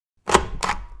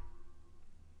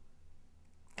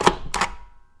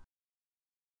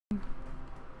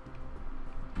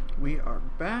We are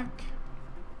back.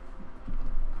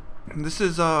 And this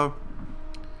is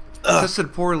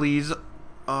Tested Poorly's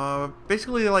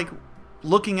basically like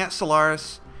looking at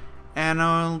Stellaris and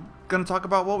gonna talk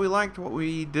about what we liked, what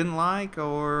we didn't like,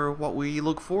 or what we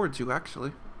look forward to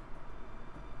actually.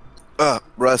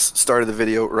 Russ started the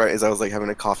video right as I was like having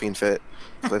a coughing fit.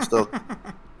 So I'm still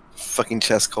fucking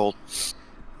chest cold.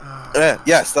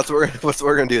 Yes, that's what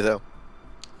we're gonna do though.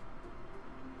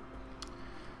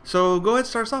 So go ahead,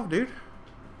 start us off, dude.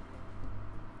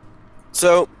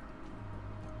 So,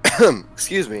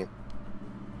 excuse me.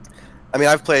 I mean,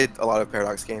 I've played a lot of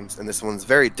Paradox games, and this one's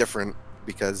very different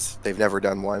because they've never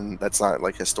done one that's not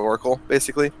like historical,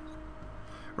 basically.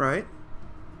 Right.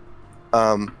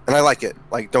 And I like it.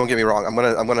 Like, don't get me wrong. I'm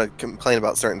gonna complain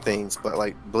about certain things, but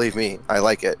like, believe me, I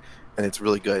like it, and it's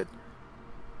really good.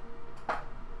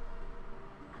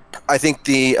 I think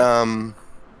the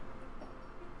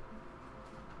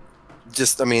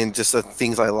just the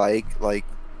things I like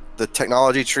the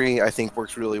technology tree, I think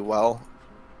works really well.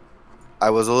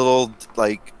 I was a little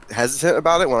like hesitant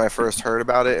about it when I first heard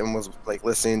about it and was like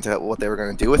listening to what they were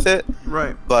going to do with it.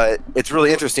 Right. But it's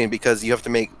really interesting because you have to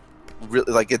make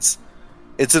really like it's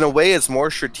in a way it's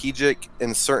more strategic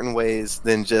in certain ways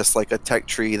than just like a tech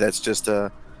tree that's just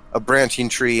a branching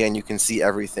tree and you can see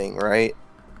everything, right?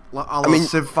 I mean,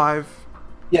 Civ 5.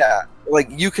 Yeah, like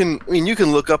you can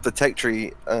look up the tech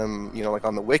tree, like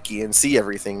on the wiki and see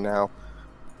everything now.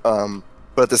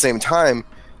 But at the same time,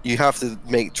 you have to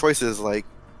make choices like,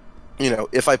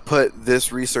 if I put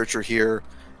this researcher here,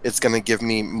 it's going to give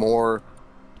me more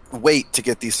weight to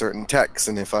get these certain techs,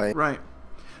 and if I Right.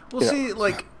 Well, see,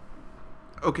 like,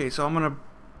 okay, so I'm gonna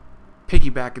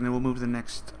piggyback and then we'll move to the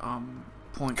next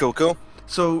point. Cool.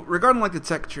 So regarding like the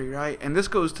tech tree, right, and this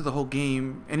goes to the whole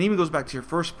game, and even goes back to your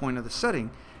first point of the setting,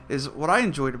 is what I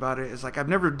enjoyed about it is like I've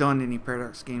never done any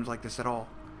Paradox games like this at all.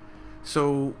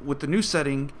 So with the new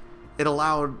setting, it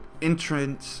allowed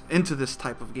entrance into this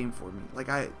type of game for me. Like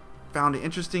I found it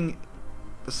interesting,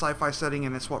 the sci-fi setting,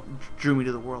 and it's what drew me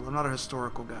to the world. I'm not a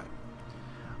historical guy.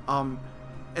 And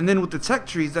then with the tech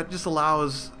trees, that just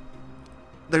allows,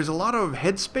 there's a lot of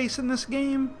headspace in this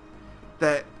game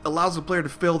that allows the player to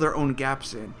fill their own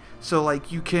gaps in. So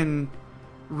like you can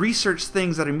research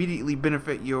things that immediately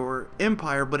benefit your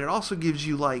empire, but it also gives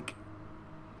you like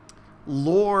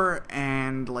lore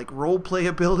and like role play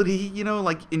ability,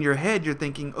 like in your head you're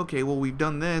thinking, okay, well we've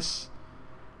done this,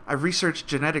 I've researched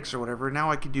genetics or whatever, now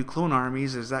I could do clone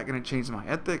armies, is that going to change my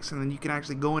ethics? And then you can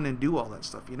actually go in and do all that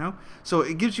stuff, so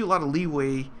it gives you a lot of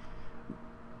leeway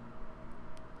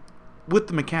with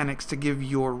the mechanics to give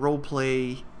your role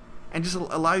play and just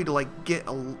allow you to like get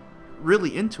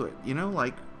really into it,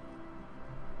 like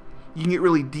you can get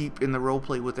really deep in the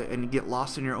roleplay with it and get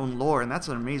lost in your own lore, and that's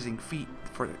an amazing feat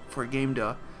for a game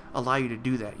to allow you to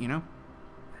do that,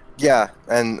 Yeah,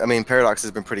 and I mean Paradox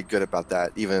has been pretty good about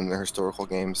that, even in the historical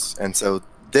games. And so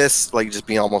this, like just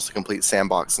being almost a complete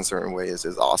sandbox in certain ways,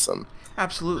 is awesome.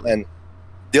 Absolutely. And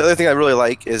the other thing I really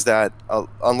like is that,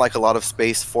 unlike a lot of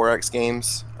space 4X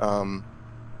games,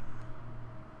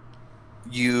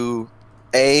 you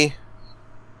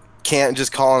can't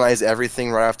just colonize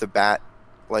everything right off the bat.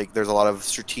 Like there's a lot of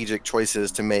strategic choices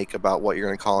to make about what you're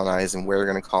going to colonize and where you're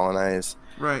going to colonize.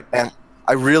 Right. And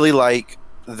I really like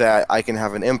that I can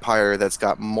have an empire that's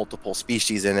got multiple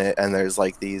species in it, and there's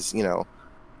like these,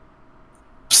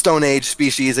 Stone Age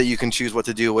species that you can choose what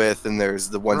to do with, and there's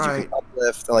the ones you can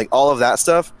uplift, and like all of that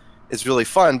stuff is really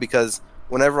fun because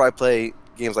whenever I play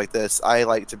games like this, I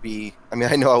like to be,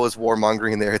 I know I was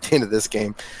warmongering there at the end of this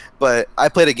game, but I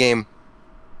played a game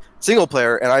single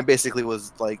player and I basically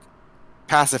was like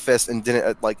pacifist and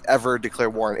didn't like ever declare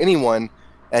war on anyone,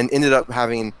 and ended up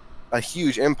having a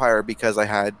huge empire because I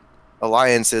had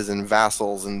alliances and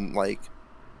vassals and like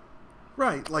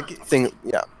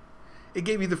it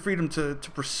gave you the freedom to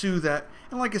pursue that.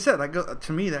 And like I said,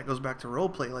 to me that goes back to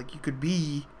roleplay. Like you could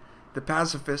be the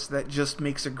pacifist that just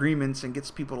makes agreements and gets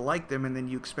people to like them, and then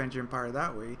you expand your empire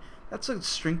that way. That's a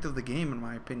strength of the game, in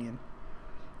my opinion.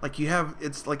 Like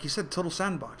it's like you said, total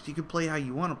sandbox. You can play how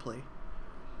you want to play.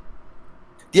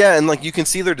 Yeah, and like you can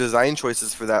see their design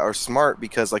choices for that are smart,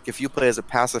 because like if you play as a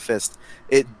pacifist,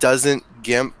 it doesn't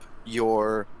gimp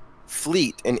your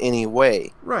fleet in any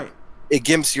way. Right. It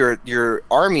gimps your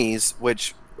armies,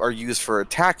 which are used for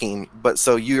attacking, but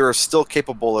so you're still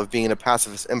capable of being a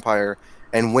pacifist empire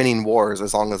and winning wars,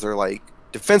 as long as they're like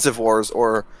defensive wars,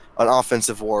 or an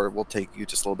offensive war will take you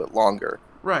just a little bit longer.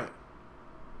 Right.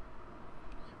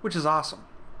 Which is awesome,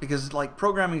 because like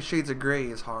programming shades of gray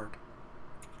is hard.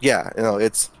 Yeah,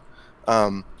 it's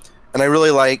and I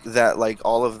really like that, like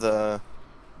all of the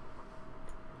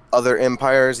other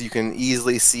empires, you can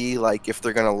easily see like if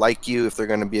they're gonna like you, if they're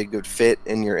gonna be a good fit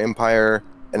in your empire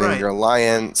and in your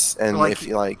alliance, and like, if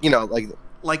you like, you know, like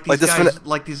these guys,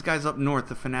 like these guys up north,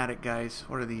 the fanatic guys.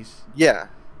 What are these? Yeah,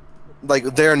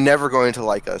 like they're never going to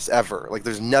like us ever. Like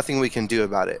there's nothing we can do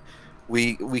about it.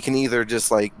 We can either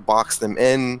just like box them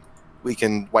in, we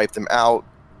can wipe them out,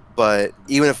 but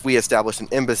even if we established an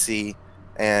embassy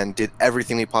and did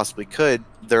everything we possibly could,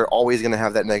 they're always going to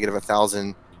have that negative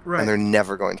 1,000, and they're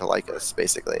never going to like us,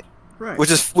 basically. Right.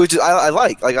 Which is I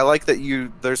like. Like I like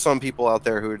that there's some people out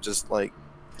there who are just like,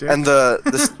 and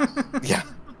yeah,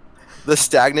 the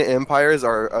stagnant empires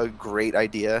are a great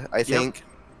idea. I think. Yep.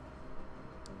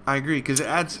 I agree, because it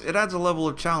adds a level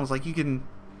of challenge. Like you can,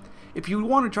 if you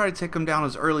want to try to take them down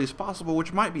as early as possible,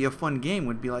 which might be a fun game,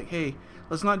 would be like, hey,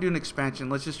 let's not do an expansion.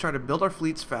 Let's just try to build our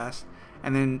fleets fast,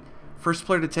 and then first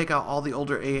player to take out all the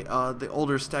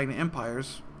older stagnant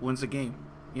empires wins the game.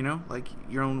 You know, like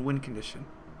your own win condition.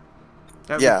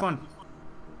 That'd be fun.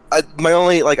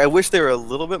 I wish they were a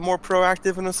little bit more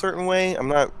proactive in a certain way. I'm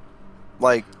not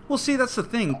like. Well, see, that's the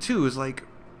thing too. Is like.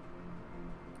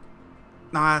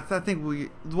 Nah, I think the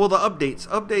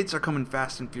updates are coming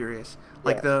fast and furious.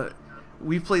 Like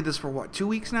we've played this for what, 2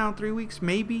 weeks now, 3 weeks,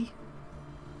 maybe.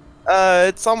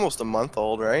 It's almost a month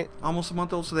old, right? Almost a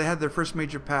month old. So they had their first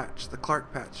major patch, the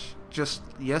Clark patch, just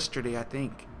yesterday, I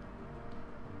think.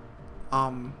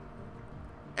 And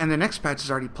the next patch is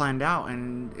already planned out,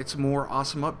 and it's more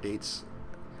awesome updates.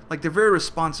 Like they're very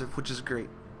responsive, which is great.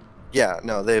 Yeah,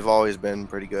 no, they've always been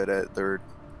pretty good at their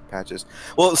patches.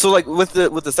 Well, so like with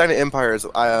the stagnant empires,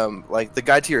 like the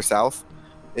guy to your south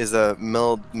is a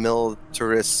militant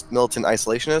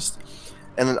isolationist,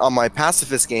 and then on my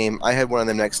pacifist game, I had one of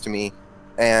them next to me,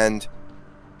 and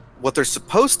what they're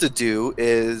supposed to do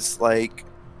is like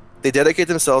they dedicate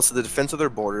themselves to the defense of their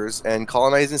borders, and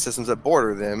colonizing systems that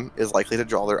border them is likely to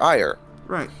draw their ire.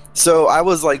 Right. So I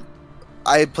was like,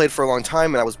 I had played for a long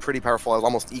time, and I was pretty powerful. I was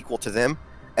almost equal to them,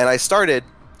 and I started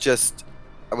just.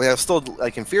 I mean, I was still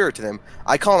like inferior to them.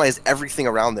 I colonized everything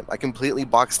around them. I completely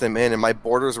boxed them in, and my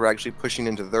borders were actually pushing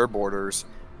into their borders,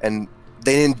 and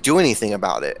they didn't do anything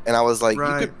about it. And I was like,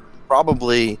 you could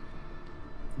probably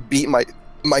beat my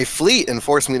fleet and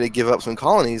force me to give up some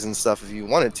colonies and stuff if you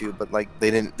wanted to, but like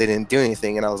they didn't do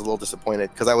anything, and I was a little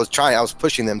disappointed because I was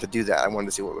pushing them to do that. I wanted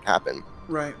to see what would happen.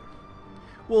 Right.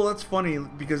 Well, that's funny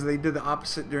because they did the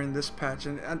opposite during this patch,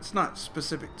 and it's not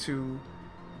specific to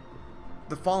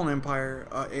the Fallen Empire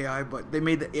AI, but they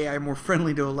made the AI more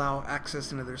friendly to allow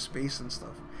access into their space and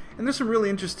stuff. And there's some really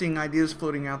interesting ideas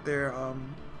floating out there.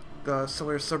 The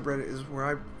Stellaris subreddit is where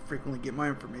I frequently get my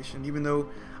information, even though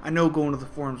I know going to the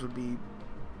forums would be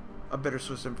a better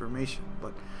source of information.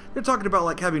 But they're talking about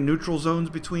like having neutral zones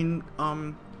between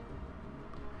empires,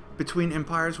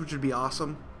 which would be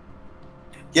awesome.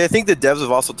 Yeah, I think the devs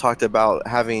have also talked about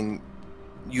having.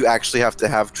 You actually have to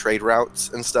have trade routes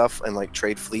and stuff, and like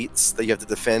trade fleets that you have to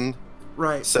defend.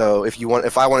 Right. So if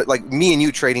I want, like me and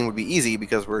you trading would be easy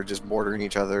because we're just bordering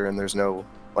each other, and there's no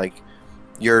like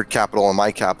your capital and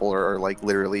my capital are like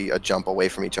literally a jump away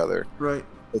from each other. Right.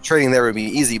 The trading there would be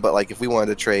easy, but like if we wanted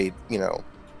to trade, you know,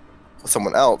 with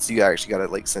someone else, you actually got to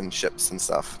like send ships and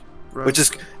stuff. Right. Which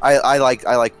is I like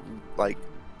I was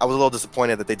a little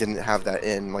disappointed that they didn't have that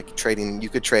in like trading.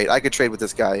 I could trade with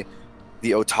this guy,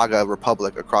 the Otaga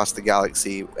Republic, across the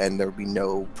galaxy, and there would be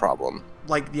no problem.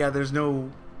 Like, yeah, there's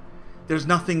nothing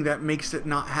that makes it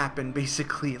not happen,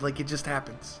 basically. Like, it just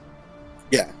happens.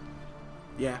 Yeah.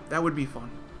 Yeah, that would be fun.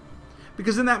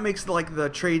 Because then that makes, like, the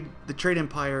trade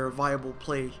empire a viable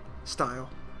play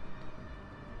style.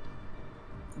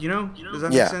 You know? Does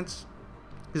that make sense?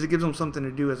 Because it gives them something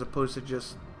to do as opposed to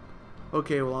just,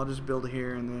 okay, well, I'll just build it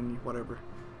here and then whatever.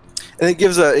 And it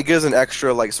gives an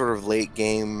extra like sort of late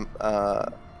game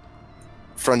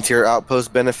frontier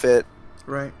outpost benefit,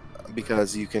 right?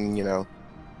 Because you can, you know.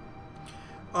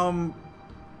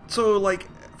 So like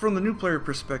from the new player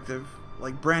perspective,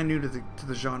 like brand new to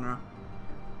the genre,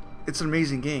 it's an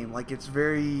amazing game. Like it's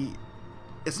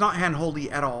not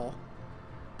handholdy at all,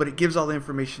 but it gives all the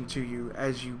information to you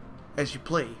as you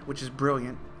play, which is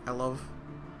brilliant. I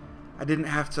didn't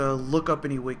have to look up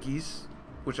any wikis.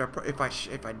 Which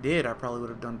if I did, I probably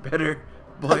would have done better,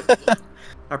 but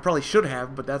I probably should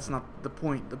have. But that's not the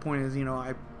point. The point is, you know,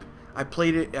 I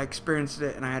played it, I experienced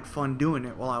it, and I had fun doing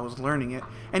it while I was learning it.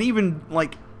 And even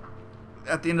like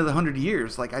at the end of the 100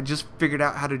 years, like I just figured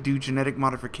out how to do genetic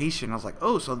modification. I was like,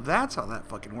 oh, so that's how that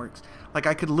fucking works. Like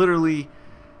I could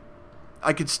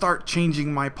start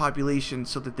changing my population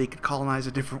so that they could colonize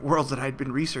a different world that I'd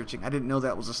been researching. I didn't know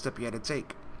that was a step you had to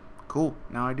take. Cool,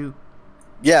 now I do.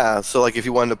 Yeah, so like if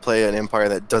you wanted to play an empire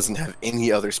that doesn't have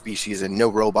any other species and no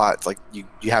robots, like you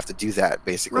have to do that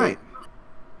basically. Right.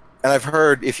 And I've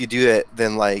heard if you do it,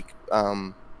 then like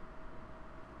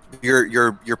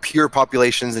your pure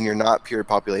populations and your not pure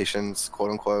populations, quote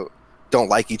unquote, don't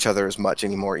like each other as much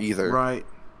anymore either. Right.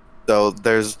 So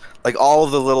there's like all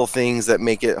the little things that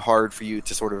make it hard for you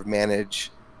to sort of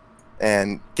manage,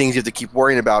 and things you have to keep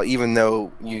worrying about, even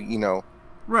though you know.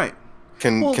 Right.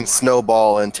 Can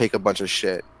snowball and take a bunch of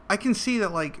shit. I can see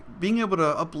that, like, being able to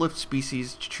uplift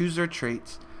species, choose their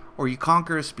traits, or you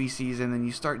conquer a species and then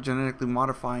you start genetically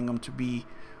modifying them to be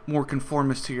more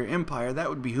conformist to your empire, that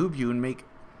would behoove you and make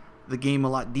the game a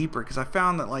lot deeper. Because I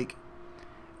found that, like,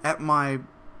 at my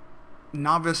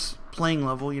novice playing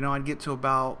level, you know, I'd get to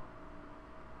about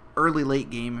early late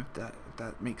game, if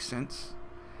that makes sense.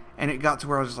 And it got to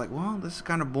where I was just like, well, this is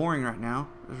kind of boring right now.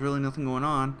 There's really nothing going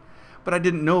on. But I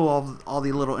didn't know all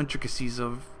the little intricacies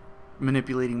of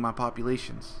manipulating my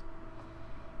populations.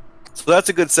 So that's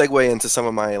a good segue into some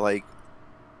of my, like,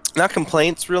 not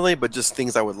complaints really, but just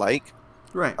things I would like.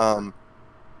 Right.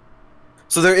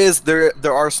 So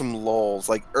there are some lulls.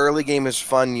 Like early game is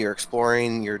fun. You're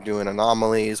exploring. You're doing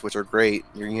anomalies, which are great.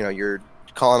 You're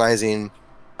colonizing.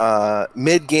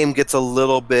 Mid game gets a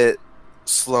little bit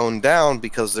slowed down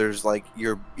because there's like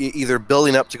you're either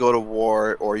building up to go to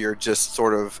war or you're just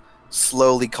sort of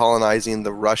slowly colonizing.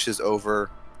 The rush is over.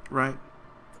 Right.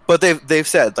 But they've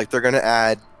said like they're going to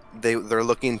add they're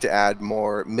looking to add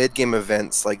more mid game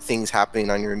events, like things happening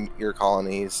on your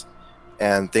colonies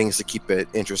and things to keep it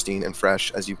interesting and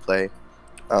fresh as you play.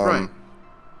 Right.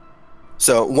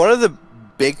 So one of the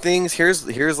big things here's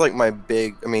like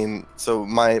so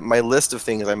my list of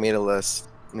things. I made a list.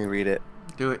 Let me read it.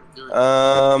 Do it.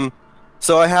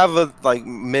 So I have like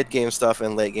mid-game stuff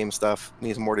and late-game stuff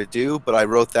needs more to do, but I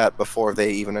wrote that before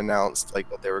they even announced like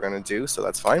what they were going to do, so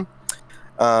that's fine.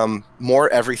 More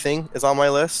everything is on my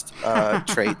list.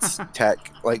 Traits,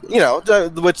 tech, like, you know,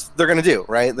 which they're going to do,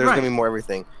 right? There's going to be more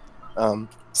everything.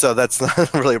 So that's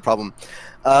not really a problem.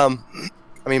 I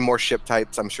mean, more ship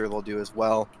types I'm sure they'll do as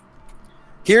well.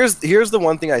 Here's the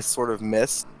one thing I sort of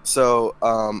miss. So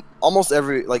almost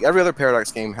every other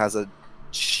Paradox game has a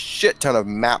shit ton of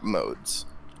map modes,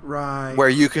 right, where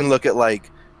you can look at,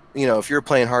 like, you know, if you're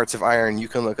playing Hearts of Iron, you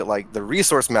can look at like the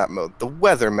resource map mode, the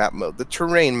weather map mode, the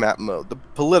terrain map mode, the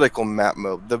political map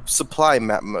mode, the supply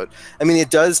map mode. I mean, it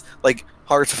does, like,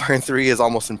 Hearts of Iron 3 is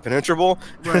almost impenetrable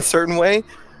in a certain way,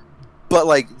 but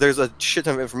like there's a shit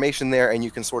ton of information there and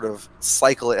you can sort of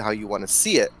cycle it how you want to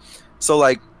see it. So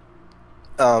like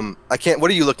I can't, what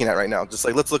are you looking at right now? Just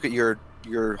like, let's look at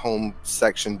your home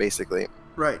section basically.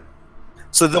 Right.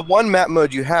 So the one map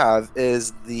mode you have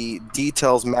is the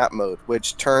details map mode,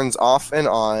 which turns off and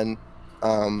on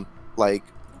like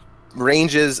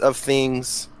ranges of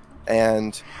things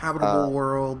and habitable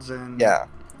worlds and yeah,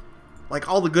 like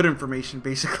all the good information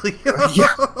basically.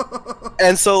 Yeah.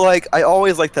 And so like I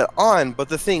always like that on, but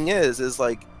the thing is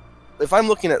like if I'm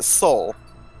looking at Sol,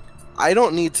 I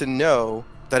don't need to know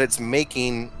that it's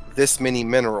making this many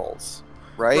minerals,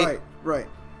 right? Right.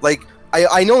 Like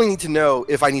I only need to know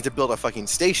if I need to build a fucking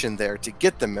station there to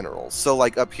get the minerals. So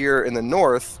like up here in the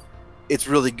north, it's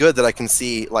really good that I can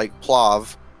see like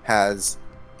Plav has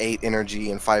 8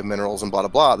 energy and 5 minerals and blah blah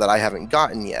blah that I haven't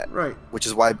gotten yet. Right. Which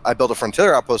is why I built a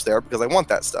frontier outpost there, because I want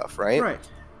that stuff, right? Right.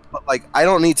 But like I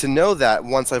don't need to know that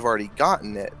once I've already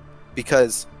gotten it,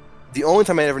 because the only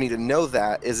time I ever need to know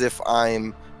that is if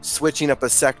I'm switching up a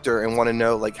sector and want to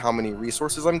know like how many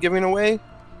resources I'm giving away.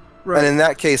 Right. And in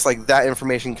that case, like that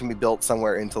information can be built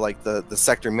somewhere into like the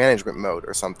sector management mode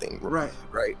or something. Right.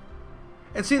 Right.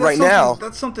 And see, that's right now,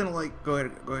 that's something like go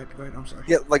ahead. I'm sorry.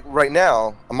 Yeah, like right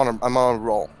now, I'm on a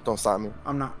roll. Don't stop me.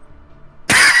 I'm not.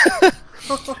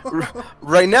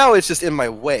 Right now, it's just in my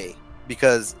way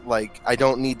because like I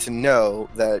don't need to know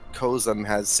that Kozum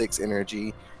has 6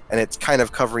 energy, and it's kind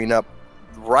of covering up.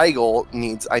 Rigel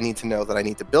needs. I need to know that I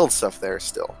need to build stuff there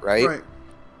still, right? Right.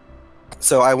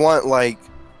 So I want like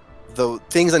the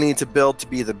things I need to build to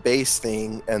be the base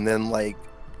thing, and then like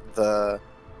the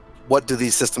what do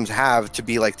these systems have to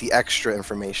be like the extra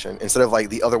information instead of like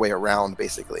the other way around,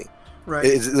 basically. Right.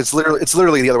 It's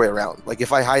literally the other way around. Like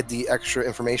if I hide the extra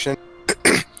information,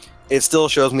 it still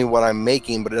shows me what I'm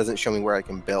making, but it doesn't show me where I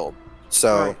can build.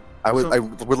 So right. I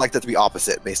would like that to be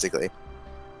opposite, basically.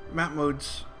 Map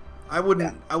modes, I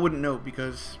wouldn't know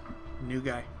because new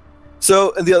guy.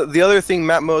 So the other thing,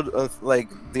 map mode,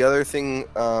 the other thing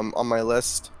on my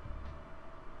list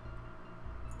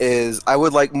is I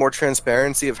would like more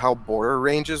transparency of how border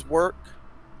ranges work.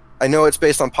 I know it's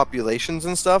based on populations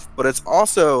and stuff, but it's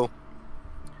also,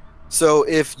 so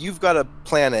if you've got a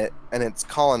planet and it's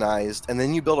colonized, and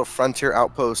then you build a frontier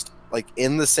outpost like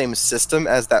in the same system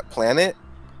as that planet,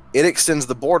 it extends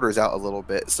the borders out a little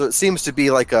bit. So it seems to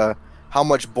be like a how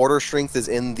much border strength is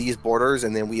in these borders,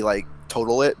 and then we like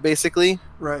total it basically.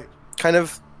 Right. Kind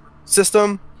of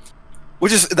system,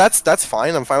 which is that's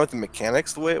fine. I'm fine with the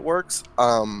mechanics the way it works.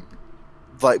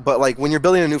 But like when you're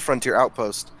building a new frontier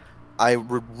outpost, I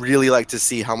would really like to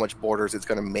see how much borders it's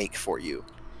going to make for you.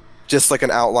 Just like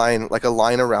an outline, like a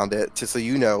line around it, so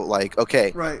you know, like,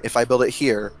 okay, right, if I build it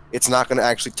here, it's not going to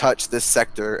actually touch this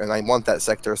sector, and I want that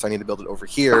sector, so I need to build it over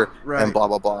here, right, and blah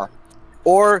blah blah.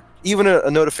 Or even a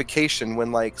notification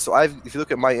when, like, so if you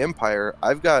look at my empire,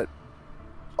 I've got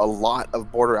a lot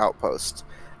of border outposts,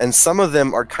 and some of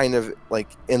them are kind of like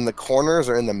in the corners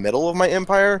or in the middle of my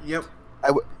empire. Yep.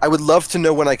 I would love to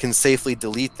know when I can safely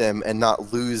delete them and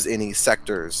not lose any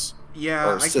sectors.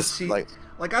 Yeah, I can see.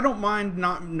 Like, I don't mind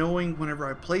not knowing whenever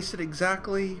I place it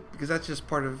exactly, because that's just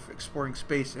part of exploring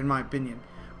space, in my opinion.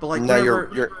 But like, no,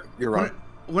 you're wrong.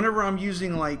 Whenever I'm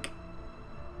using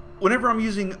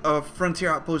a frontier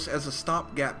outpost as a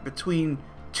stopgap between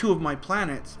two of my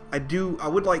planets, I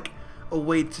would like a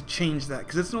way to change that,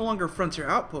 because it's no longer a frontier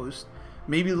outpost.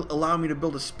 Maybe allow me to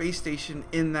build a space station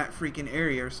in that freaking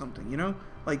area or something, you know?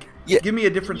 Like, give me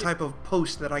a different type of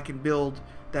post that I can build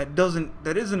that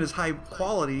isn't as high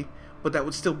quality, but that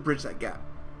would still bridge that gap.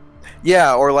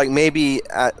 Yeah, or like maybe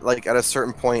at a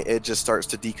certain point it just starts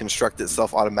to deconstruct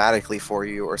itself automatically for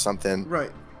you or something.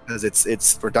 Right. Because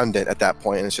it's redundant at that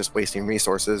point and it's just wasting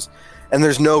resources. And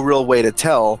there's no real way to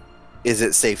tell, is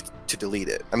it safe to delete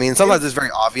it? I mean, sometimes it's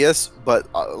very obvious, but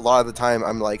a lot of the time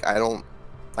I'm like,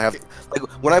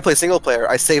 when I play single player,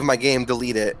 I save my game,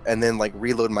 delete it, and then like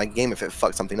reload my game if it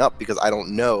fucks something up, because I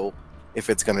don't know if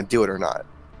it's gonna do it or not.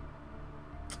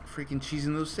 Freaking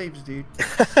cheesing those saves, dude.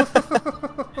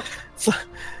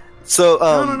 so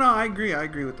no, I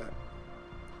agree with that.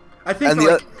 I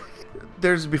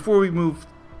think before we move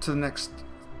to the next,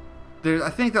 I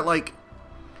think that like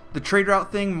the trade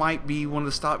route thing might be one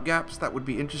of the stopgaps that would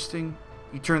be interesting.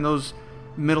 You turn those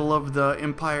middle of the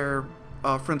empire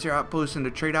frontier outposts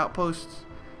into trade outposts,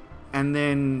 and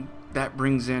then that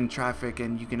brings in traffic,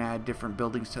 and you can add different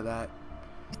buildings to that.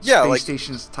 Yeah, space like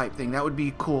stations type thing. That would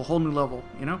be cool. Whole new level,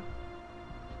 you know?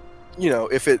 You know,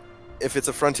 if it's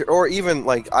a frontier, or even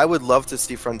like I would love to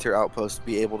see frontier outposts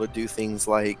be able to do things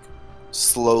like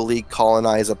slowly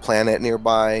colonize a planet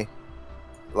nearby,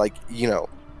 like, you know,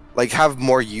 like have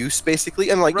more use basically,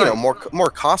 and like, right, you know, more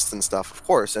costs and stuff, of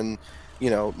course, and you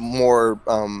know, more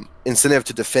incentive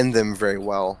to defend them very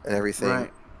well and everything.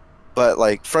 Right. But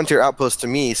like frontier outpost to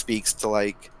me speaks to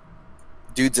like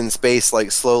dudes in space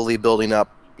like slowly building up,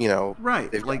 you know,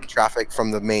 right, they've like got traffic from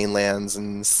the mainlands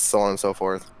and so on and so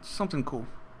forth. Something cool.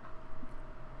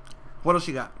 What else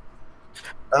you got?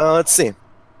 Let's see.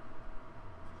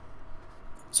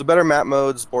 So better map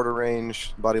modes, border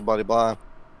range, blah blah blah.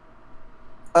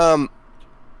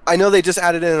 I know they just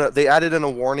added in a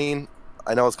warning.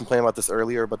 I know I was complaining about this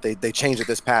earlier, but they changed it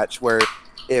this patch where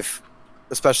if,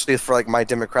 especially for like my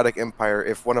democratic empire,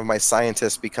 if one of my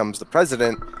scientists becomes the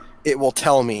president, it will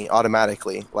tell me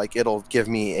automatically. Like it'll give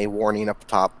me a warning up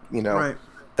top, you know, right,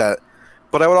 that.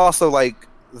 But I would also like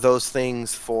those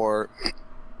things for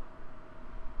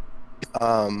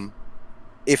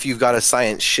if you've got a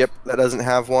science ship that doesn't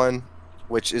have one,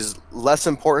 which is less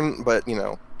important, but you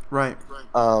know, right.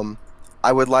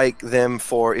 I would like them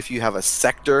for if you have a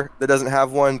sector that doesn't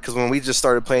have one, because when we just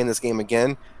started playing this game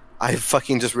again, I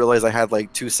fucking just realized I had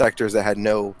like 2 sectors that had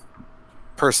no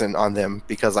person on them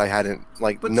because I hadn't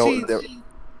like but no. See,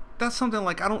 that's something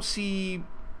like I don't see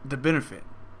the benefit.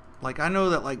 Like I know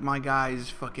that like my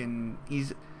guy's fucking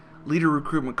he's leader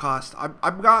recruitment cost. I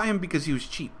got him because he was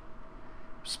cheap,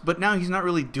 but now he's not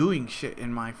really doing shit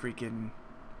in my freaking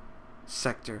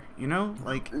sector, you know,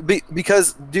 like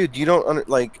because dude, you don't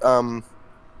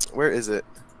where is it?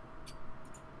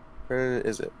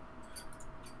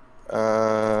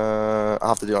 I'll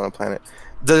have to do it on a planet.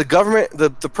 The government, the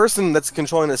person that's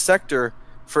controlling the sector,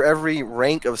 for every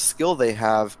rank of skill they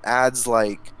have, adds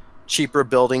like cheaper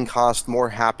building cost, more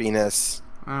happiness,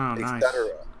 nice,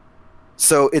 etc.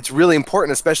 So it's really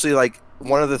important, especially like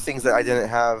one of the things that I didn't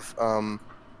have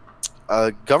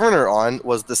a governor on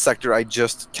was the sector I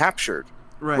just captured,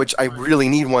 right, which I really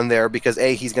need one there because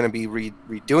A, he's going to be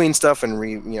redoing stuff and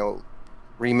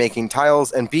remaking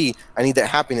tiles, and B, I need that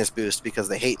happiness boost because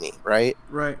they hate me, right?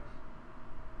 Right.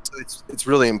 So it's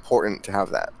really important to have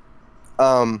that.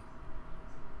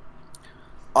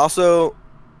 Also,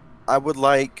 I would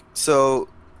like, so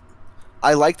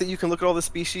I like that you can look at all the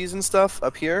species and stuff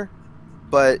up here,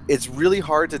 but it's really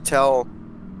hard to tell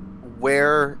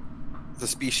where the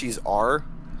species are.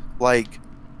 like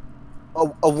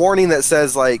a warning that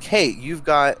says like, hey, you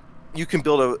can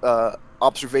build a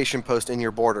observation post in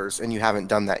your borders, and you haven't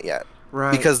done that yet.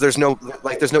 Right. Because there's no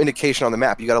indication on the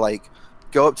map. You got to like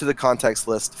go up to the context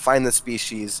list, find the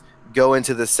species, go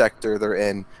into the sector they're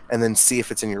in, and then see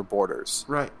if it's in your borders.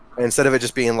 Right. Instead of it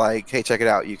just being like, hey, check it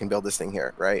out, you can build this thing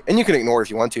here, right? And you can ignore it if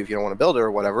you want to, if you don't want to build it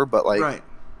or whatever. But like, right.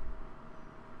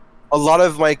 A lot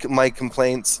of my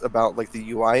complaints about like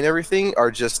the UI and everything are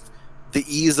just the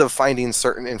ease of finding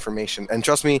certain information. And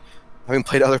trust me, having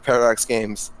played other Paradox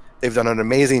games, they've done an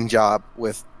amazing job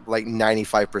with like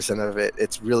 95% of it.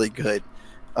 It's really good.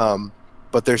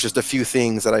 But there's just a few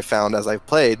things that I found as I've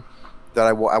played that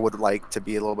I would like to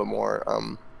be a little bit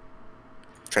more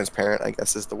transparent, I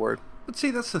guess is the word. But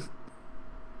see, that's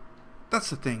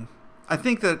the thing. I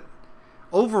think that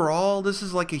overall, this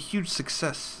is like a huge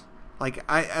success. Like,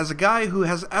 as a guy who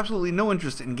has absolutely no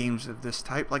interest in games of this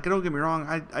type, like, don't get me wrong,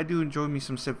 I do enjoy me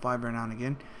some Civ 5 every now and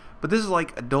again, but this is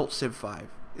like adult Civ 5.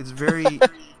 It's very,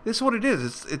 this is what it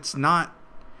is. It's not,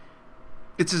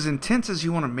 it's as intense as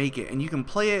you want to make it, and you can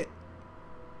play it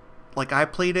like I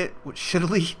played it, with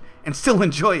shittily, and still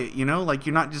enjoy it, you know? Like,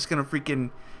 you're not just going to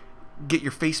freaking get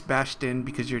your face bashed in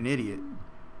because you're an idiot.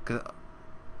 Cause,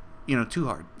 you know, too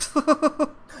hard.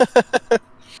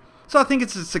 So I think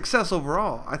it's a success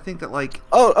overall. I think that, like...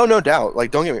 Oh, no doubt.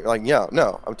 Like, don't get me... Like, yeah,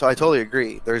 no. I totally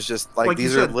agree. There's just, like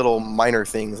these are little minor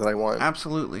things that I want.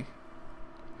 Absolutely.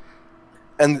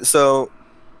 And so,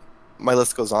 my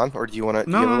list goes on, or do you want to...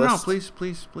 No, please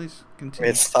continue.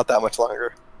 It's not that much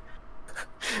longer.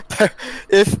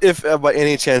 if by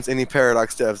any chance any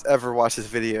Paradox devs ever watch this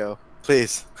video,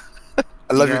 please.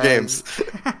 I love your games.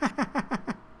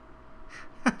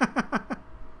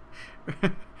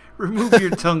 Remove your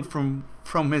tongue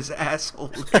from his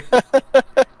asshole.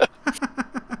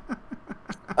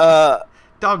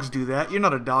 Dogs do that. You're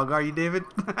not a dog, are you, David?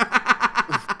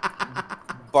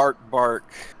 Bark, bark.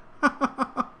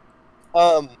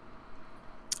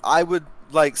 I would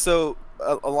like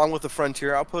along with the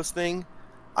Frontier Outpost thing,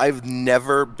 I've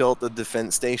never built a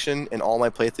defense station in all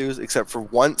my playthroughs except for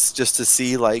once, just to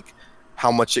see like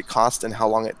how much it cost and how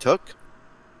long it took.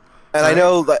 And right.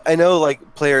 I know,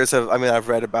 like players have. I mean, I've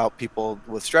read about people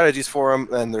with strategies for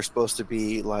them, and they're supposed to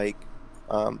be like,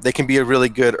 they can be a really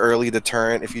good early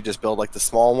deterrent if you just build like the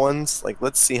small ones. Like,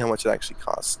 let's see how much it actually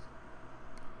costs.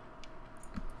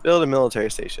 Build a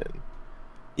military station.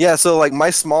 Yeah, so like my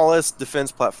smallest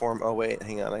defense platform. Oh wait,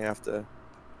 hang on, I have to.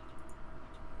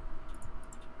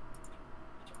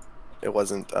 It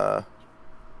wasn't.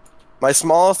 My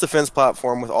smallest defense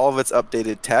platform with all of its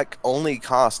updated tech only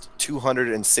cost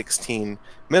 216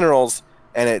 minerals,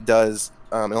 and it does.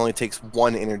 It only takes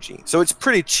 1 energy, so it's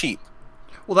pretty cheap.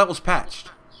 Well, that was patched.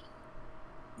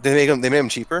 They made them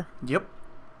cheaper. Yep.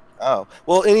 Oh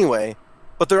well. Anyway,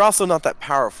 but they're also not that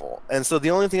powerful, and so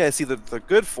the only thing I see that they're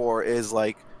good for is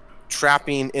like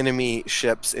trapping enemy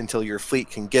ships until your fleet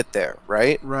can get there.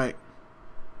 Right. Right.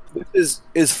 Which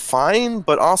is fine,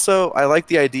 but also I like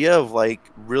the idea of like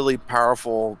really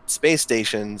powerful space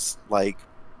stations, like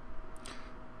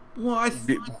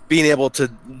being able to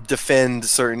defend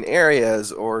certain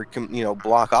areas or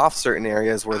block off certain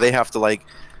areas where they have to like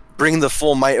bring the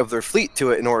full might of their fleet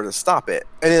to it in order to stop it.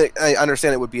 And I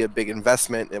understand it would be a big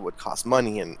investment, it would cost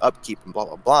money and upkeep and blah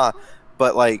blah blah,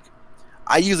 but like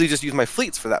I usually just use my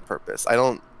fleets for that purpose. I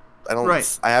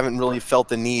haven't really felt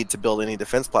the need to build any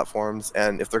defense platforms,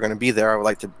 and if they're going to be there, I would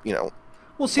like to,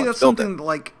 Well, see, that's something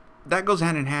like that goes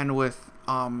hand in hand with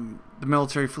the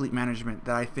military fleet management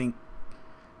that I think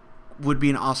would be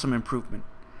an awesome improvement.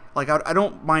 Like, I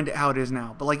don't mind it how it is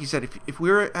now, but like you said, if we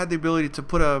had the ability to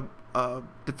put a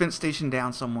defense station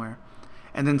down somewhere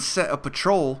and then set a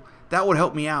patrol, that would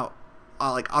help me out,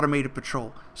 like automated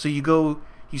patrol. So you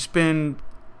spend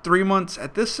 3 months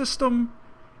at this system,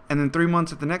 and then 3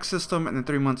 months at the next system, and then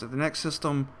 3 months at the next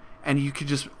system, and you could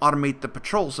just automate the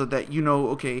patrol so that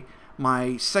okay,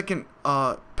 my second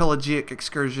pelagic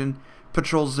excursion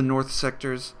patrols the north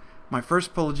sectors, my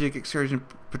first pelagic excursion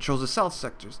patrols the south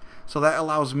sectors. So that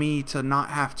allows me to not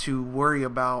have to worry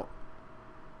about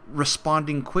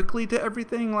responding quickly to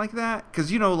everything like that.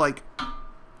 Because, like, I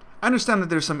understand that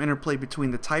there's some interplay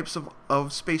between the types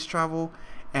of space travel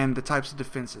and the types of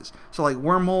defenses. So like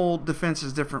wormhole defense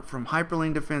is different from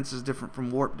hyperlane defense, is different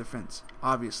from warp defense,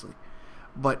 obviously.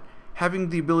 But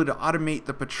having the ability to automate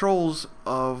the patrols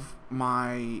of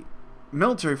my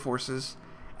military forces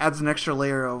adds an extra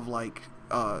layer of like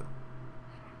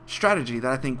strategy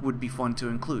that I think would be fun to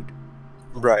include.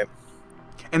 Right.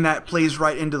 And that plays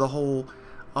right into the whole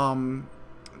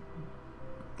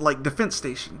like defense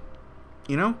station,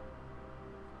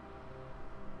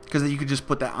 Because you could just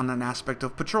put that on an aspect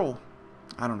of patrol.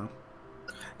 I don't know.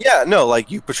 Yeah, no, like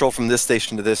you patrol from this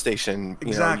station to this station.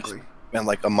 Exactly. You spend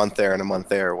like a month there and a month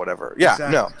there or whatever. Yeah,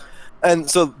 exactly. no. And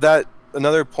so that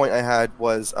another point I had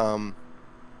was,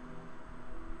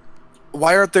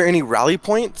 why aren't there any rally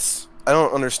points? I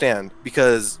don't understand,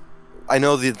 because I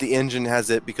know the engine has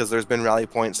it because there's been rally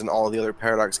points in all of the other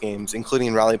Paradox games,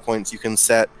 including rally points you can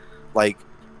set, like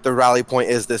the rally point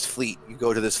is this fleet. You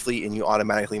go to this fleet and you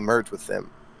automatically merge with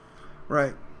them.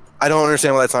 Right. I don't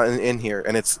understand why that's not in here,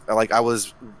 and it's like I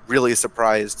was really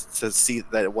surprised to see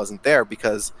that it wasn't there,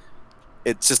 because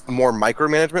it's just more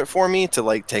micromanagement for me to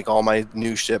like take all my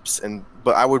new ships,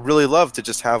 but I would really love to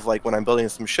just have, like, when I'm building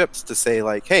some ships, to say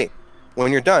like, hey,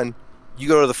 when you're done, you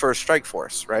go to the first strike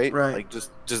force, right? Right. Like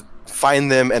just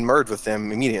find them and merge with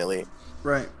them immediately.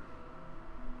 Right.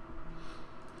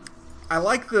 I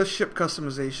like the ship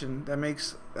customization.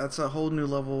 That's a whole new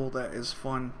level that is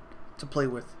fun to play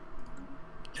with.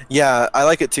 Yeah, I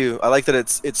like it too. I like that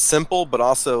it's simple, but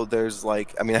also there's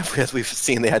like, I mean, as we've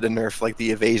seen, they had to nerf like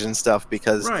the evasion stuff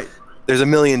because there's a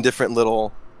million different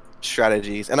little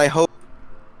strategies, and I hope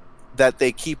that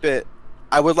they keep it.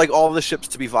 I would like all the ships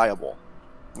to be viable,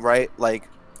 right? Like,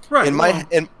 in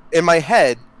my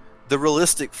head, the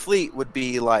realistic fleet would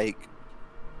be like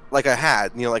I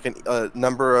had, like a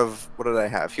number of, what did I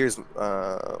have? Here's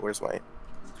where's my,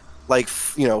 like,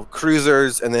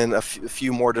 cruisers, and then a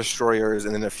few more destroyers,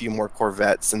 and then a few more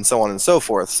corvettes, and so on and so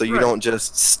forth. So you don't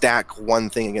just stack one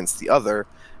thing against the other,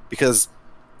 because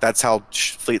that's how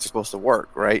fleets are supposed to work,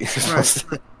 right? Right.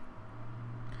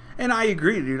 And I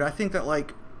agree, dude. I think that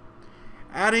like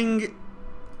adding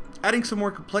some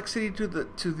more complexity to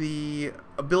the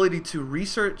ability to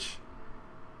research.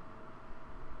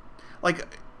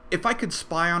 Like, if I could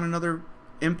spy on another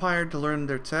empire to learn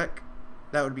their tech,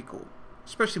 that would be cool.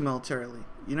 Especially militarily,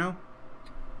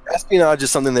 Espionage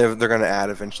is something they're going to add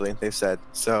eventually, they've said.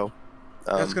 So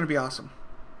that's going to be awesome.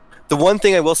 The one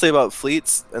thing I will say about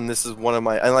fleets, and this is one of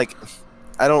my,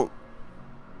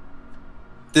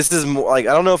 this is more like,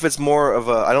 I don't know if it's more of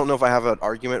a, I don't know if I have an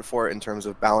argument for it in terms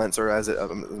of balance or as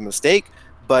a mistake,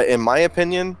 but in my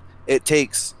opinion, it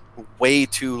takes way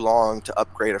too long to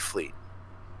upgrade a fleet.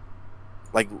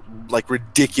 Like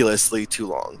ridiculously too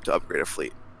long to upgrade a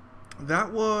fleet.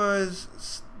 There's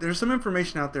some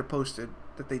information out there posted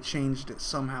that they changed it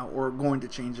somehow, or going to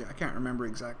change it. I can't remember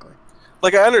exactly.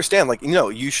 Like, I understand, like,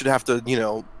 you should have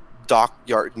to,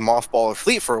 dockyard mothball a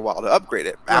fleet for a while to upgrade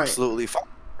it. Right. Absolutely fine,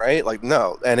 right? Like,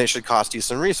 no, and it should cost you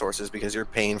some resources because you're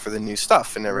paying for the new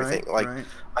stuff and everything.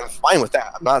 I'm fine with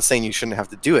that. I'm not saying you shouldn't have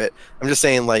to do it. I'm just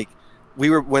saying, like,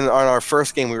 when on our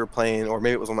first game we were playing, or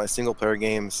maybe it was one of my single player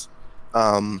games,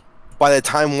 by the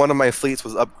time one of my fleets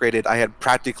was upgraded, I had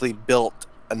practically built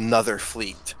another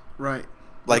fleet. Right.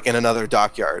 Like in another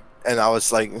dockyard. And I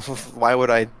was like, why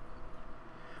would I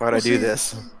do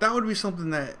this? That would be something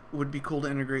that would be cool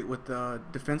to integrate with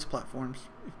defense platforms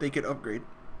if they could upgrade.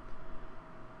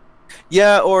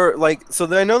 Yeah, or like, so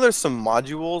I know there's some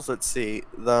modules. Let's see.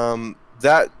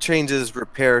 That changes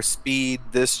repair speed.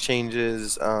 This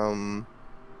changes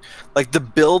like the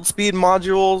build speed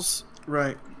modules.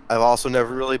 Right. I've also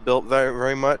never really built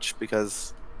very much,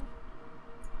 because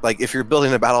like if you're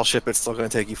building a battleship, it's still going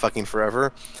to take you fucking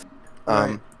forever.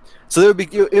 Right. So it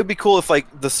would be cool if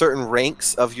like the certain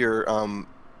ranks of your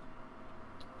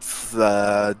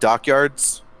the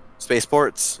dockyards,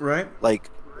 spaceports, right, like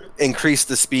increase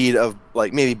the speed of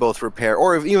like maybe both repair,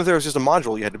 or even if there was just a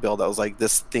module you had to build that was like,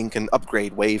 this thing can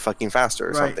upgrade way fucking faster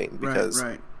or something, because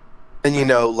and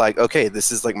like, okay,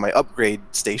 this is like my upgrade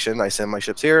station. I send my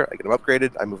ships here, I get them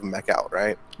upgraded, I move them back out,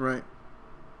 right? Right.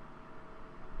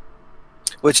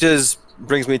 Which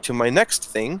brings me to my next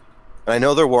thing, and I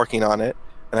know they're working on it,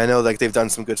 and I know like they've done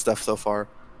some good stuff so far.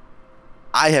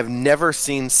 I have never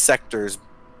seen sectors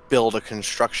build a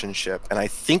construction ship, and I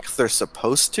think they're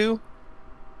supposed to.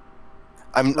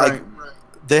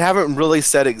 They haven't really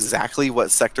said exactly what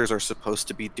sectors are supposed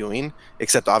to be doing,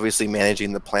 except obviously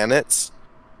managing the planets.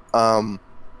 And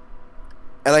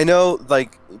I know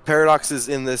like Paradox is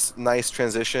in this nice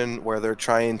transition where they're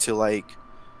trying to like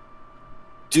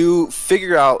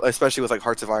figure out, especially with like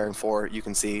Hearts of Iron 4, you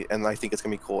can see, and I think it's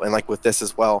gonna be cool, and like with this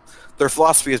as well, their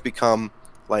philosophy has become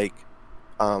like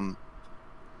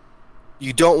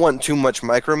you don't want too much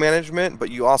micromanagement, but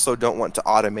you also don't want to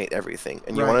automate everything,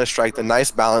 and you want to strike the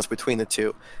nice balance between the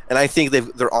two. And I think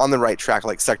they're on the right track.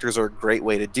 Like sectors are a great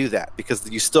way to do that, because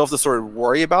you still have to sort of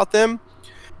worry about them,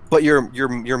 but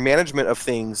your management of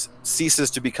things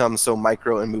ceases to become so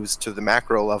micro and moves to the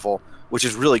macro level, which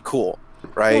is really cool.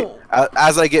 right? Well,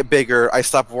 As I get bigger, I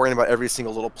stop worrying about every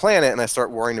single little planet and I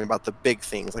start worrying about the big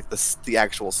things, like the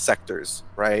actual sectors,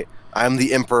 right? I'm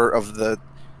the emperor of the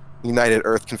United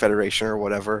Earth Confederation or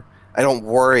whatever. I don't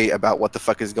worry about what the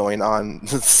fuck is going on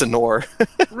Sonor.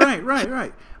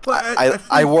 right. But I I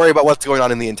think worry about what's going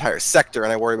on in the entire sector,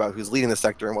 and I worry about who's leading the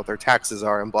sector and what their taxes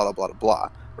are and blah blah blah blah.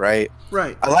 Right?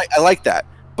 right. I like that,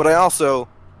 but I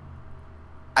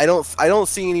don't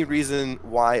see any reason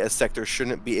why a sector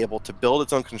shouldn't be able to build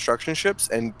its own construction ships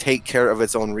and take care of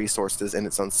its own resources in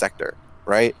its own sector.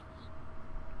 Right?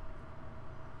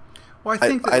 Well, I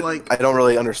think that like I don't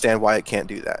really understand why it can't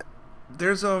do that.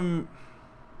 there's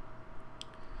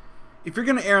if you're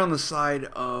gonna err on the side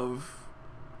of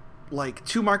like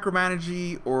too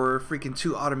micromanagey or freaking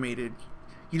too automated,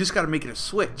 you just got to make it a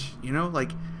switch. You know,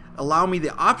 like allow me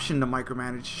the option to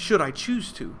micromanage should I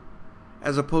choose to,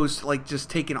 as opposed to like just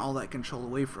taking all that control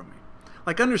away from me.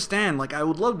 Like understand, like I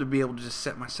would love to be able to just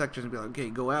set my sectors and be like, okay,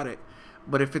 go at it.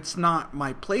 But if it's not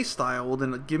my play style, well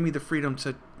then give me the freedom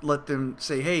to let them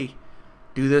say, hey,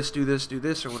 do this,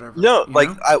 or whatever. No, like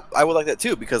know? I would like that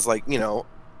too, because like, you know,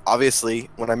 obviously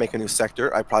when I make a new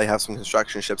sector, I probably have some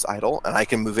construction ships idle and I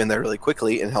can move in there really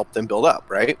quickly and help them build up,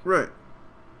 right? Right.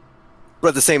 But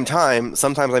at the same time,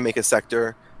 sometimes I make a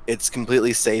sector, it's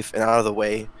completely safe and out of the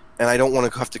way, and I don't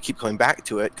want to have to keep going back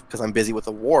to it because I'm busy with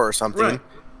a war or something, Right.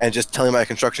 and just telling my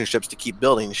construction ships to keep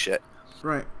building shit.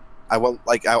 Right. I want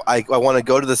I want to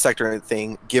go to the sector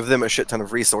thing, give them a shit ton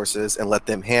of resources, and let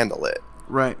them handle it.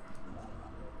 Right.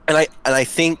 And I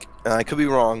think, and I could be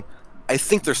wrong, I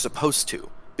think they're supposed to,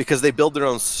 because they build their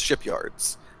own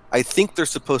shipyards. I think they're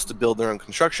supposed to build their own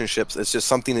construction ships. It's just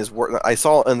something is working. I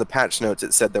saw in the patch notes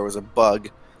it said there was a bug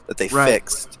that they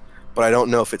fixed, but I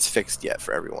don't know if it's fixed yet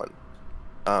for everyone.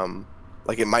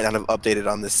 Like it might not have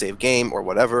updated on this save game or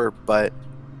whatever, but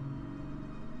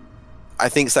I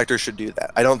think sectors should do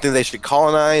that. I don't think they should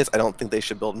colonize. I don't think they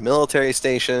should build military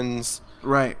stations.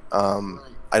 Right.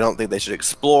 I don't think they should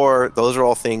explore. Those are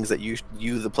all things that you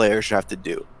the player should have to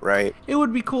do, right? It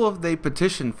would be cool if they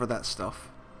petitioned for that stuff.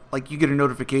 Like you get a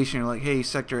notification like, hey,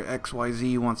 Sector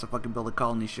XYZ wants to fucking build a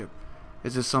colony ship.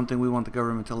 Is this something we want the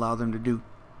government to allow them to do?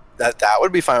 That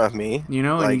would be fine with me. You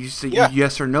know, like, and you say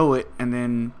yes or no it, and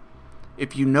then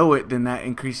if you know it, then that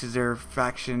increases their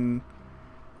faction.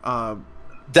 That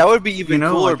would be even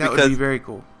cooler, like, that because would be very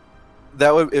cool.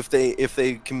 That would if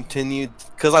they continued,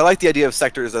 because I like the idea of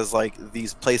sectors as like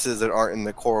these places that aren't in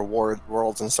the core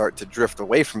worlds and start to drift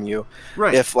away from you.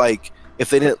 Right. If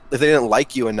they didn't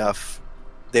like you enough,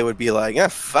 they would be like, yeah,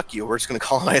 fuck you, we're just gonna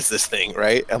colonize this thing,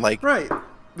 right? And like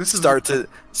start to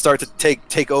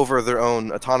take over their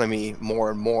own autonomy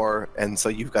more and more, and so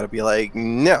you've got to be like,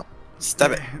 no,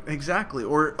 stop it. Exactly,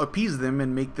 or appease them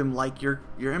and make them like your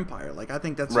empire. Like I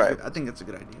think that's right. I think that's a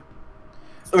good idea.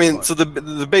 I mean, so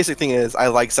the basic thing is I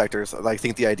like sectors. I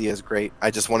think the idea is great.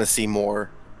 I just want to see more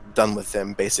done with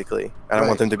them, basically. And I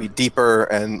want them to be deeper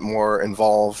and more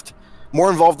involved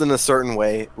in a certain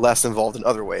way, less involved in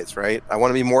other ways, right? I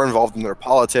want to be more involved in their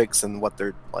politics and what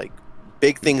their like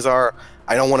big things are.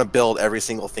 I don't want to build every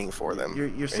single thing for them.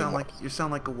 You sound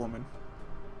like a woman.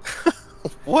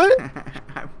 What?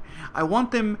 I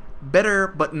want them better,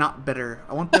 but not better.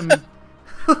 I want them.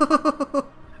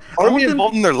 I want to be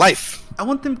involved in their life. I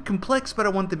want them complex, but I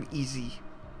want them easy.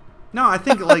 No, I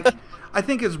think like I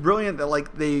think it's brilliant that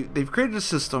like they've created a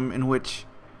system in which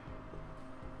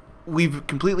we've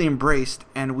completely embraced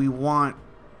and we want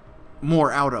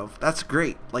more out of. That's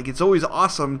great. Like it's always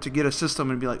awesome to get a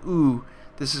system and be like, ooh,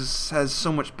 has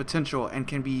so much potential and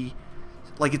can be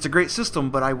like it's a great system,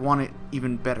 but I want it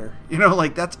even better. You know,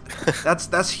 like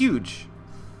that's huge.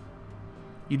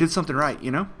 You did something right,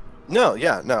 you know? No,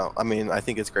 yeah, no. I mean, I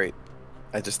think it's great.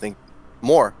 I just think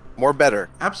more better.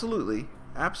 Absolutely.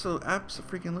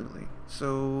 Absolutely.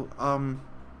 So,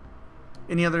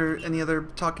 any other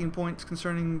talking points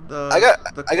concerning the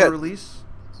core release?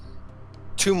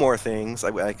 Two more things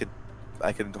I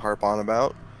could harp on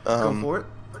about. Go for it.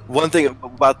 One thing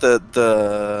about the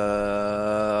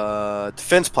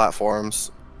defense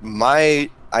platforms, my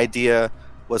idea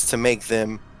was to make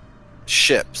them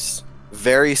ships.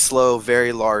 Very slow,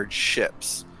 very large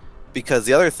ships. Because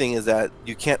the other thing is that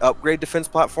you can't upgrade defense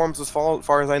platforms as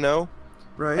far as I know.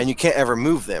 Right. And you can't ever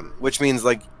move them, which means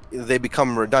like they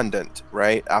become redundant,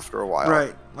 right, after a while.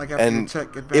 Right. Like after your tech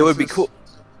advances. It would be cool.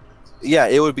 Yeah,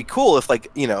 it would be cool if like,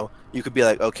 you know, you could be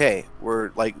like, okay,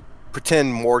 we're like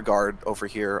pretend Morgard over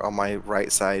here on my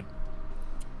right side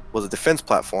was a defense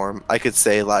platform. I could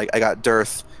say like I got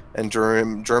Dearth and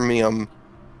Germium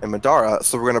and Madara,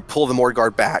 so we're gonna pull the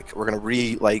Morgard back. We're gonna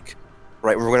we're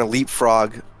gonna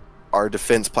leapfrog our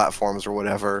defense platforms or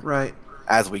whatever right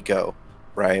as we go.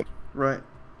 right? Right.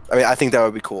 I mean, I think that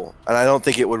would be cool, and I don't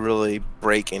think it would really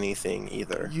break anything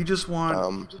either. You just want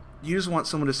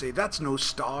someone to say, "That's no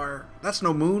star. That's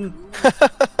no moon."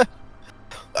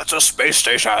 That's a space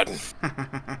station.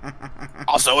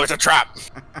 Also, it's a trap.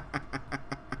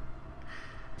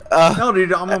 No,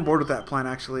 dude, I'm on board with that plan.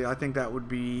 Actually, I think that would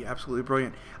be absolutely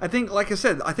brilliant. I think, like I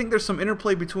said, I think there's some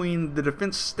interplay between the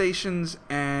defense stations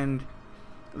and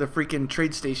the freaking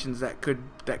trade stations that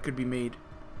could be made.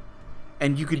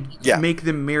 And you could make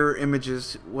them mirror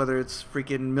images, whether it's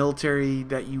freaking military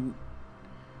that you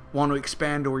want to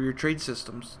expand or your trade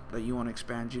systems that you want to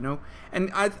expand, you know?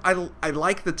 And I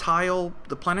like the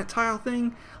planet tile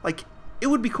thing. Like, it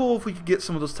would be cool if we could get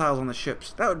some of those tiles on the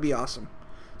ships. That would be awesome.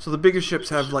 So the bigger ships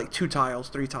have like 2 tiles,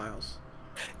 3 tiles.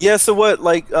 Yeah, so what,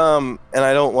 like, and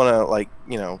I don't want to, like,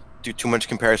 you know, do too much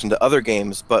comparison to other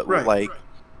games, but like,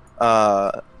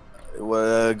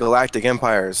 Galactic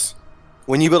Empires.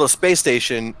 When you build a space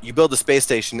station,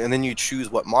 and then you choose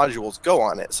what modules go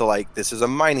on it. So like, this is a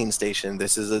mining station,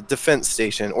 this is a defense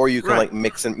station, or you can like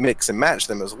mix and match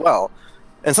them as well.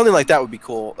 And something like that would be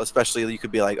cool, especially you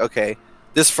could be like, okay,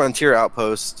 this frontier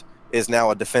outpost is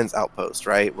now a defense outpost,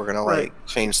 right? We're gonna like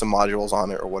change some modules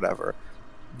on it or whatever.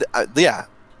 Yeah,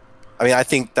 I mean, I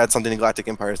think that's something Galactic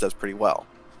Empires does pretty well.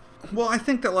 Well, I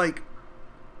think that like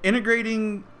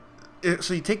integrating,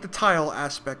 so you take the tile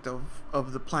aspect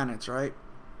of the planets, right?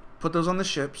 Put those on the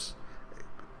ships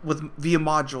via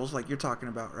modules like you're talking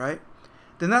about, right?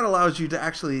 Then that allows you to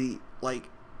actually like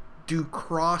do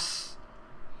cross.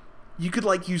 You could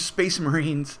like use Space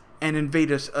Marines and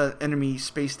invade a enemy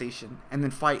space station and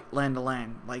then fight land to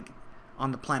land, like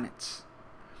on the planets.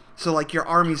 So like your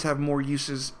armies have more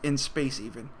uses in space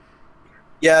even.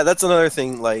 Yeah, that's another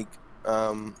thing. Like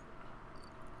the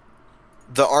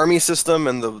army system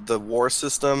and the war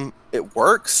system, it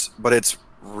works, but it's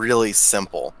really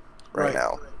simple right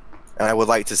now. And I would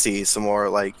like to see some more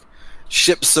like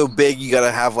ships so big you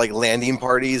gotta have like landing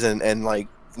parties and like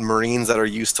Marines that are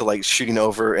used to like shooting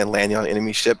over and landing on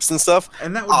enemy ships and stuff.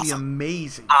 And that would be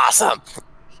amazing. Awesome.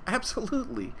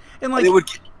 Absolutely. And like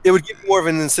it would give more of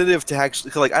an incentive to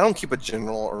actually, like, I don't keep a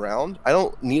general around. I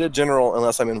don't need a general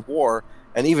unless I'm in war,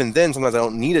 and even then sometimes I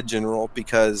don't need a general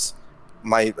because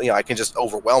I can just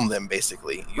overwhelm them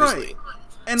basically usually.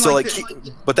 And so like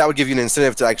but that would give you an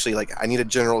incentive to actually like, I need a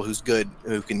general who's good,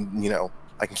 who can, you know,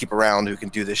 I can keep around, who can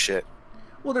do this shit.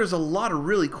 Well, there's a lot of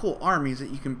really cool armies that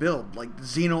you can build, like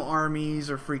Xeno armies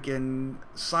or freaking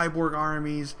cyborg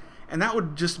armies, and that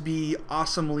would just be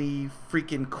awesomely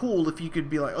freaking cool if you could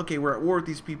be like, okay, we're at war with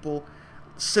these people,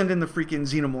 send in the freaking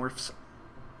xenomorphs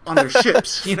on their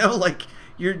ships, you know, like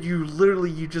you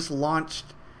literally just launched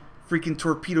freaking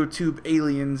torpedo tube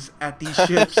aliens at these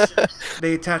ships.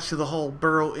 They attach to the hull,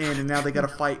 burrow in, and now they got to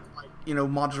fight, you know,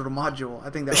 module to module. I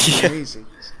think that would be amazing.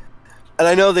 And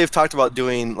I know they've talked about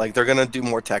doing, like, they're going to do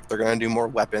more tech, they're going to do more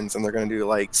weapons, and they're going to do,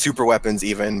 like, super weapons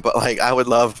even. But, like, I would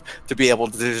love to be able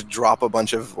to just drop a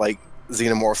bunch of, like,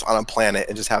 xenomorphs on a planet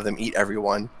and just have them eat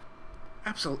everyone.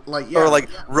 Absolutely. Like, yeah. Or, like,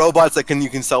 robots that you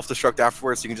can self-destruct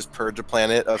afterwards, so you can just purge a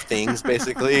planet of things,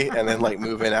 basically, and then, like,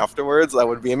 move in afterwards. That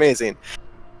would be amazing.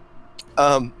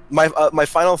 My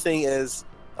final thing is,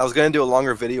 I was going to do a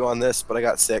longer video on this, but I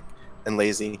got sick and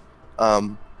lazy.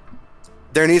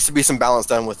 There needs to be some balance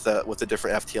done with the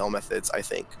different FTL methods, I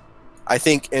think. I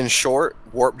think, in short,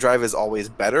 warp drive is always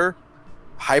better.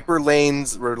 Hyper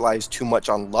lanes relies too much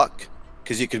on luck,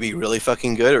 because you could be really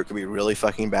fucking good or it could be really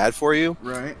fucking bad for you.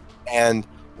 Right. And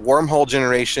wormhole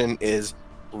generation is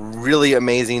really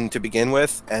amazing to begin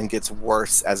with and gets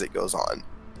worse as it goes on.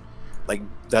 Like,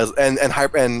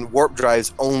 and warp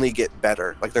drives only get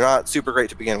better. Like, they're not super great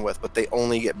to begin with, but they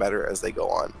only get better as they go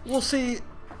on. We'll see.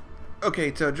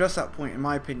 Okay, to address that point, in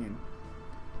my opinion,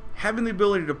 having the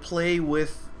ability to play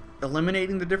with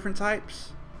eliminating the different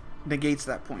types negates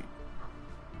that point.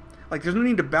 Like, there's no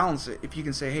need to balance it if you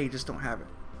can say, hey, just don't have it.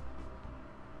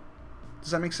 Does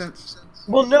that make sense?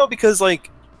 Well, no, because, like,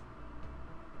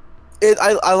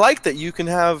 I like that you can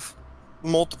have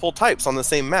multiple types on the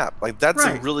same map. Like, that's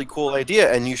a really cool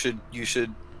idea, and and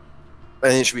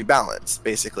it should be balanced,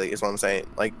 basically, is what I'm saying.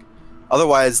 Like,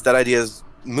 otherwise, that idea is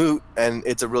moot, and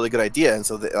it's a really good idea, and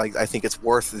so like, I think it's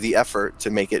worth the effort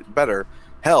to make it better.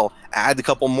 Hell, add a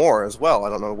couple more as well. I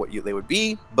don't know what they would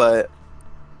be, but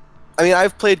I mean,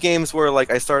 I've played games where, like,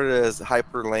 I started as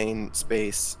hyper lane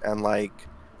space, and like,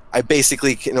 I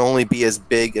basically can only be as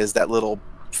big as that little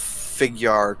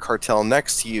Figuar cartel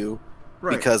next to you,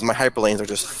 because my hyper lanes are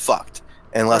just fucked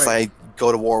unless I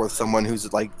go to war with someone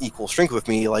who's like equal strength with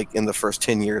me, like in the first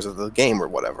 10 years of the game or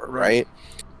whatever, right?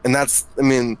 And that's, I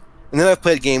mean. And then I've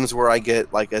played games where I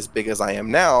get like as big as I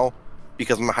am now,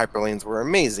 because my hyperlanes were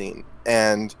amazing,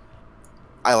 and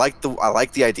I like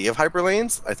the idea of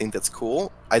hyperlanes. I think that's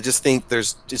cool. I just think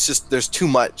there's too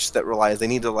much that relies. They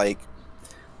need to like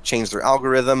change their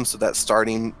algorithm so that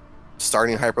starting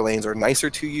hyperlanes are nicer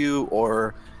to you,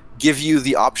 or give you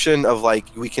the option of like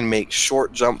we can make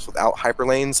short jumps without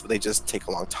hyperlanes, but they just take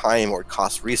a long time or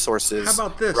cost resources. How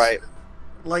about this? Right.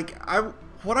 Like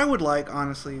what I would like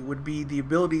honestly would be the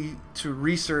ability to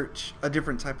research a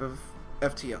different type of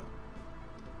FTO.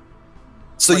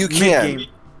 So like you can. mid-game.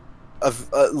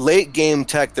 Of late game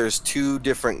tech, there's two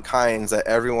different kinds that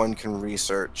everyone can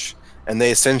research, and they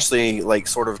essentially like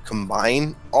sort of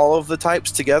combine all of the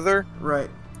types together. Right.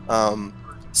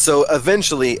 So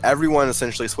eventually, everyone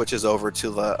essentially switches over to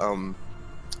the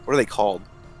what are they called?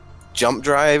 Jump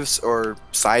drives or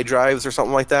side drives or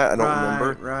something like that. I don't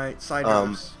remember. Right. Side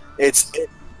drives.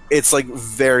 It's like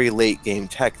very late game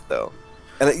tech though,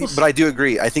 but I do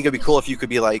agree. I think it'd be cool if you could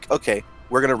be like, okay,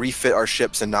 we're gonna refit our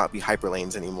ships and not be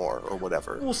hyperlanes anymore or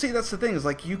whatever. Well, see, that's the thing is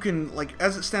like you can like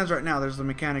as it stands right now, there's the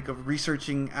mechanic of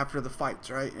researching after the fights,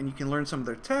 right? And you can learn some of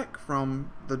their tech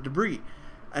from the debris.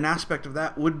 An aspect of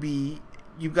that would be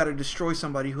you've got to destroy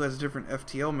somebody who has a different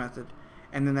FTO method,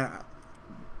 and then that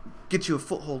gets you a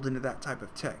foothold into that type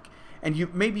of tech. And you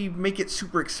maybe make it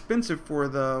super expensive for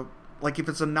the like if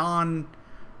it's a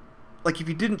like if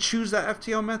you didn't choose that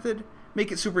FTO method,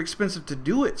 make it super expensive to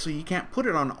do it, so you can't put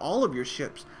it on all of your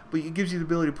ships, but it gives you the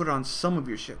ability to put it on some of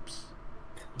your ships.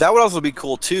 That would also be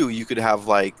cool too. You could have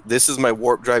like, this is my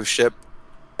warp drive ship,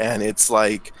 and it's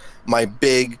like my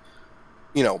big,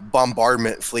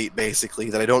 bombardment fleet basically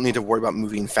that I don't need to worry about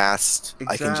moving fast.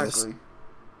 Exactly. I can just,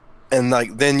 and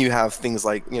like then you have things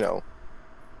like the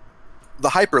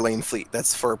hyperlane fleet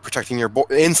that's for protecting your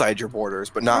inside your borders,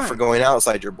 but not for going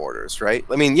outside your borders, right?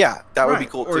 I mean, yeah, that would be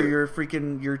cool too. Or your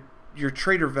freaking your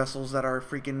trader vessels that are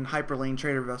freaking hyperlane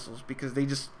trader vessels, because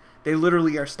they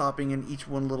literally are stopping in each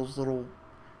one little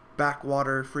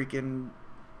backwater freaking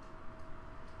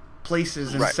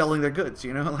places and selling their goods,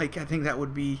 like I think that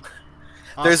would be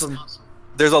awesome.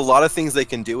 There's a lot of things they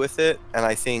can do with it, and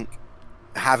I think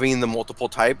having the multiple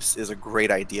types is a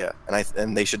great idea,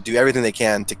 and they should do everything they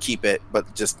can to keep it,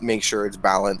 but just make sure it's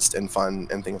balanced and fun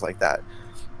and things like that.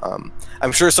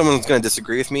 I'm sure someone's going to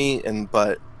disagree with me,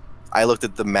 but I looked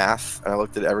at the math and I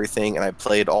looked at everything, and I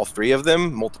played all three of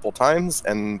them multiple times,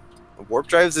 and warp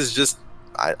drives is just,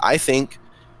 I think,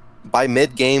 by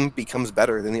mid-game becomes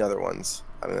better than the other ones.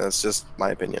 I mean, that's just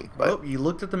my opinion. But well, you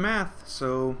looked at the math,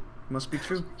 so must be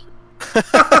true.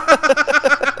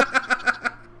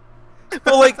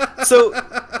 Well, like,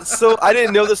 so I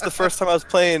didn't know this the first time I was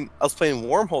playing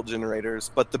wormhole generators,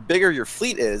 but the bigger your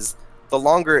fleet is, the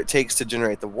longer it takes to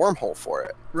generate the wormhole for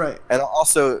it. Right. And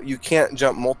also, you can't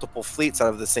jump multiple fleets out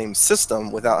of the same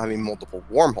system without having multiple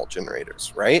wormhole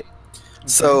generators, right? Okay.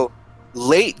 So,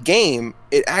 late game,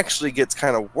 it actually gets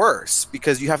kind of worse,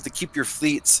 because you have to keep your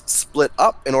fleets split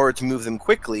up in order to move them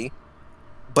quickly,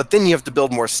 but then you have to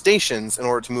build more stations in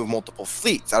order to move multiple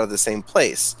fleets out of the same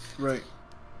place. Right.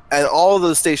 And all of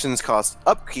those stations cost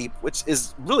upkeep, which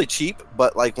is really cheap,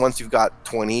 but like once you've got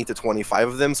 20 to 25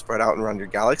 of them spread out around your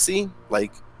galaxy,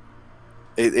 like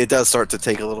it does start to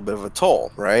take a little bit of a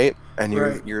toll, right? And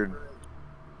you're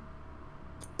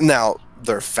now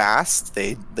they're fast.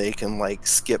 They can like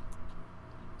skip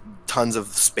tons of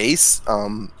space.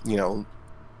 They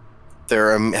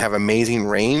have amazing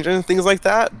range and things like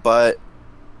that, but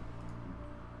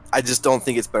I just don't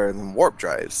think it's better than warp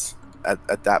drives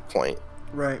at that point.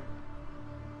 Right.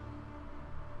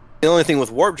 The only thing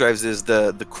with warp drives is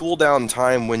the cooldown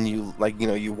time when you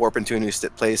you warp into a new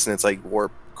place, and it's like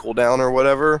warp cooldown or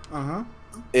whatever,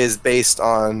 is based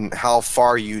on how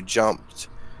far you jumped.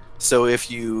 So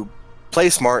if you play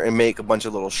smart and make a bunch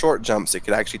of little short jumps, it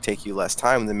could actually take you less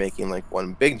time than making like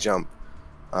one big jump.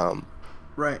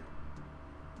 Right.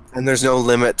 And there's no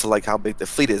limit to like how big the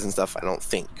fleet is and stuff, I don't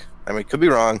think. I mean, it could be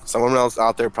wrong. Someone else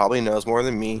out there probably knows more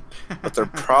than me, but they're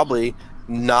probably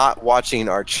not watching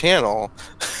our channel.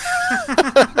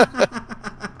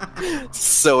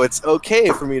 So it's okay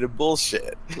for me to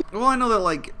bullshit. Well, I know that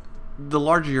like the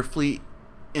larger your fleet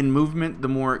in movement, the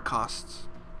more it costs.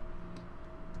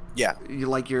 Yeah. You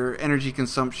like your energy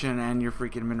consumption and your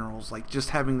freaking minerals, like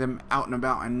just having them out and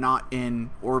about and not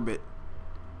in orbit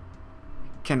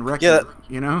can wreck you,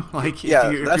 like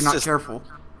if you're not careful.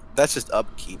 That's just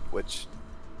upkeep, which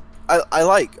I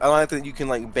like. I like that you can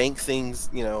like bank things.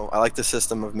 I like the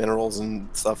system of minerals and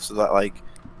stuff, so that like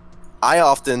I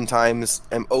oftentimes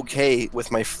am okay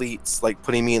with my fleets like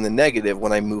putting me in the negative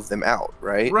when I move them out.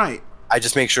 Right. Right. I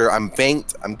just make sure I'm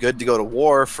banked. I'm good to go to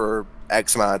war for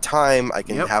X amount of time. I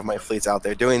can have my fleets out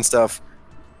there doing stuff.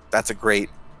 That's a great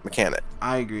mechanic.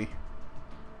 I agree.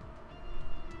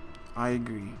 I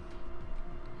agree.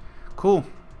 Cool.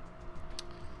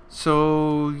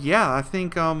 So yeah, I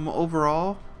think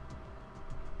overall,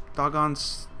 doggone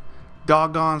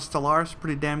Stellaris,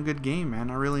 pretty damn good game, man.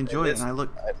 I really enjoy it, and I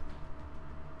look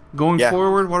going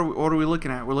forward. What are we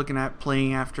looking at? We're looking at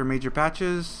playing after major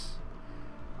patches.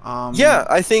 Yeah,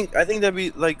 I think that'd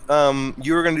be like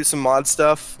you were gonna do some mod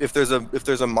stuff. If there's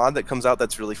a mod that comes out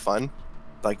that's really fun,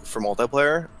 like for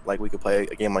multiplayer, like we could play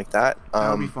a game like that.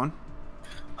 That would be fun.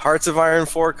 Hearts of Iron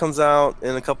 4 comes out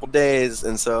in a couple days,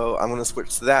 and so I'm gonna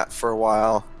switch to that for a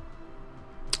while.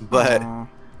 But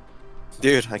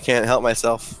dude, I can't help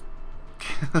myself.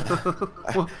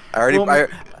 Well, I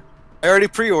already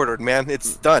pre-ordered, man.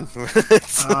 It's done.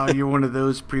 You're one of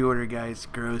those pre-order guys.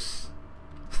 Gross.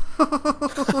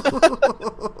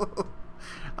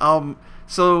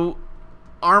 So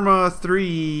Arma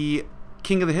 3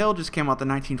 King of the Hill just came out, the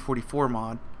 1944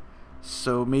 mod.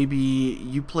 So maybe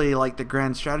you play like the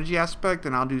grand strategy aspect,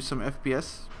 and I'll do some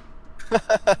FPS.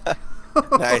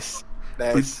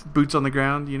 Nice. Boots on the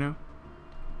ground, you know.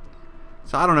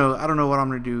 So I don't know what I'm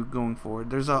gonna do going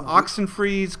forward. There's a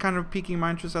Oxenfree's kind of piquing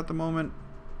my interest at the moment.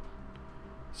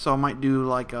 So I might do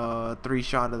like a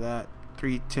 3-shot of that,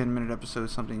 3 10-minute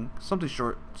episodes, something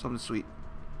short, something sweet.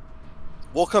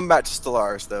 We'll come back to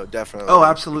Stellaris though, definitely. Oh,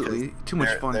 absolutely. Too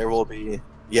much fun. There will be,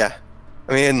 yeah.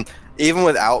 I mean, even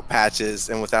without patches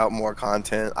and without more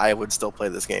content, I would still play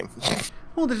this game.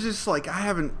 Well, there's just like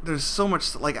there's so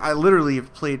much, like I literally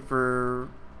have played for,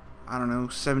 I don't know,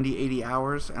 70, 80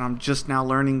 hours, and I'm just now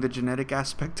learning the genetic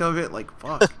aspect of it. Like,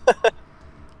 fuck.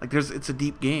 Like, it's a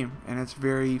deep game, and it's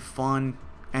very fun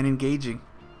and engaging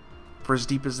for as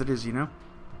deep as it is, you know?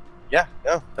 Yeah,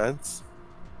 no, that's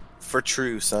for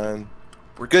true, son.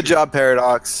 Good job,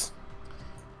 Paradox.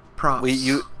 Props.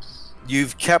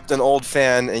 You've kept an old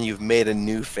fan and you've made a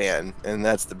new fan, and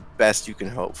that's the best you can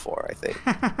hope for, I think.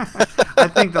 I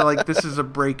think that like this is a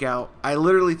breakout. I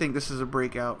literally think this is a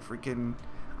breakout freaking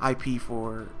IP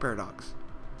for Paradox,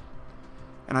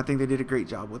 and I think they did a great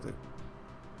job with it.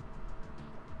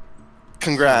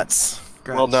 Congrats.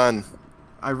 Well done.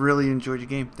 I really enjoyed your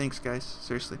game. Thanks, guys.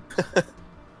 Seriously.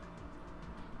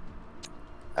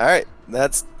 All right,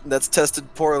 that's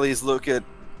Tested Poorly's look at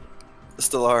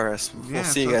Stellaris. We'll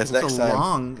see you guys next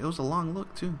time. It was a long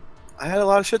look too. I had a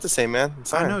lot of shit to say, man.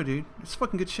 I know, dude. It's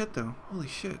fucking good shit though. Holy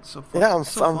shit, so fun. Yeah,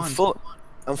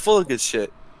 I'm full of good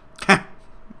shit.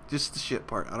 Just the shit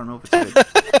part. I don't know if it's good.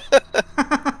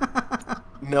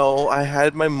 No, I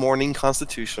had my morning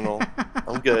constitutional.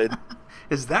 I'm good.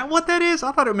 Is that what that is?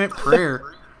 I thought it meant prayer.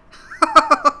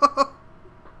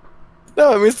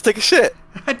 No, it means to take a shit.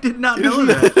 I did not know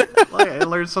that. Like, I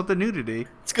learned something new today.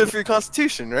 It's good for your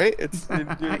constitution, right?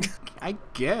 I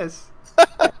guess.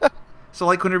 So,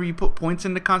 like, whenever you put points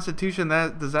into Constitution,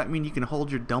 does that mean you can hold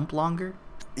your dump longer?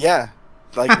 Yeah,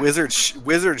 like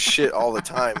wizards shit all the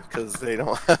time because they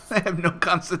don't have. They have no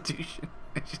Constitution.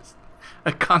 It's just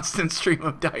a constant stream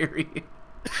of diarrhea.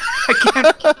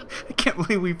 I can't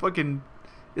believe we fucking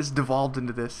is devolved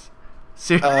into this.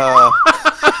 Seriously.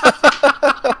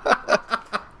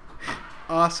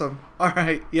 Awesome. All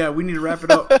right. Yeah, we need to wrap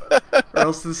it up, or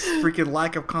else this freaking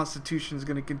lack of constitution is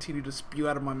going to continue to spew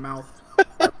out of my mouth.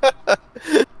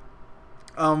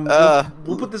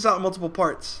 We'll put this out in multiple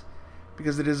parts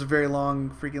because it is a very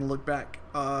long freaking look back.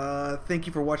 Thank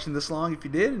you for watching this long. If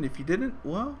you did, and if you didn't,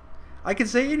 well, I can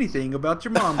say anything about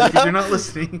your mom because you're not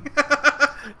listening.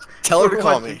 Tell her to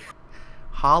call me.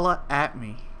 Holla at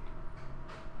me.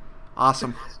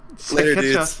 Awesome. Later,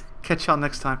 dudes. Catch y'all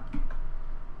next time.